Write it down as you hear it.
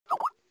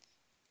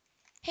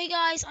Hey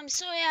guys, I'm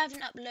sorry I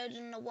haven't uploaded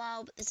in a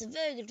while, but there's a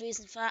very good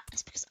reason for that.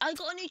 It's because I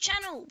got a new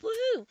channel.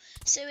 Woohoo!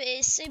 So it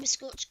is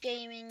Saberscorch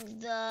Gaming.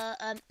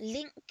 The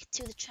link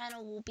to the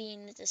channel will be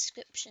in the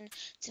description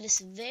to this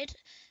vid.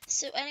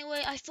 So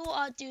anyway, I thought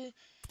I'd do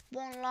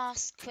one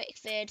last quick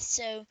vid.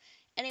 So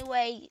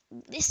anyway,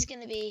 this is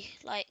going to be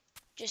like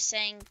just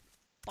saying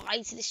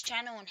bye to this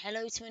channel and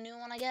hello to a new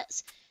one, I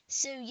guess.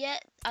 So yeah,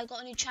 I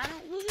got a new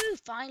channel. Woohoo!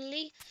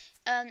 Finally.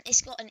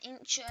 It's got an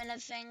intro and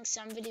everything,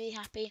 so I'm really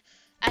happy.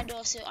 And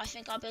also, I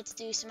think I'll be able to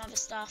do some other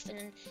stuff,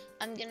 and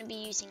I'm going to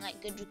be using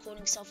like good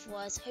recording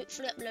softwares,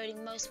 hopefully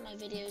uploading most of my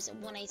videos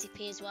at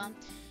 180p as well,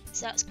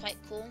 so that's quite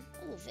cool.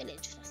 Oh,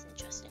 village, that's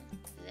interesting,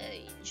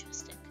 very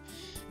interesting.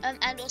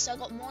 And also I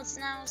got mods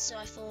now, so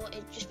I thought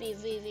it'd just be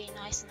really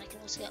nice, and I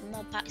can also get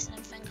mod packs and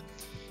everything,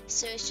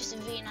 so it's just a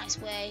really nice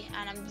way,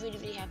 and I'm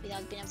really happy that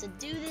I've been able to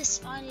do this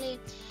finally.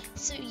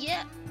 So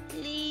yeah,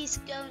 please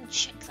go and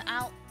check that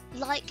out.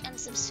 Like and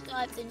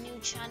subscribe to the new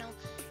channel.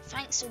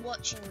 Thanks for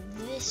watching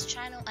this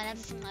channel and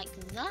everything like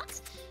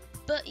that.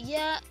 But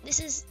yeah,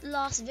 this is the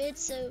last vid,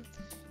 so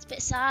it's a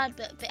bit sad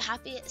but a bit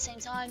happy at the same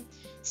time.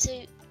 So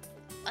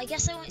I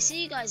guess I won't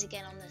see you guys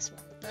again on this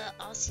one, but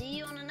I'll see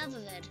you on another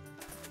vid.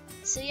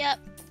 So yeah,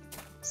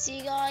 see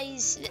you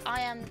guys.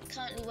 I am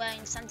currently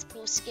wearing Santa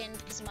Claus skin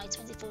because of my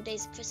 24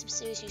 Days of Christmas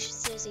series. You should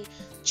seriously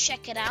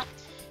check it out.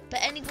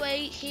 But anyway,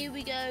 here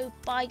we go.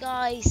 Bye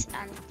guys,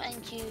 and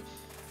thank you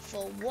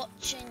for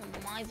watching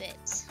my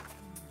vids.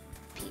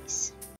 Peace.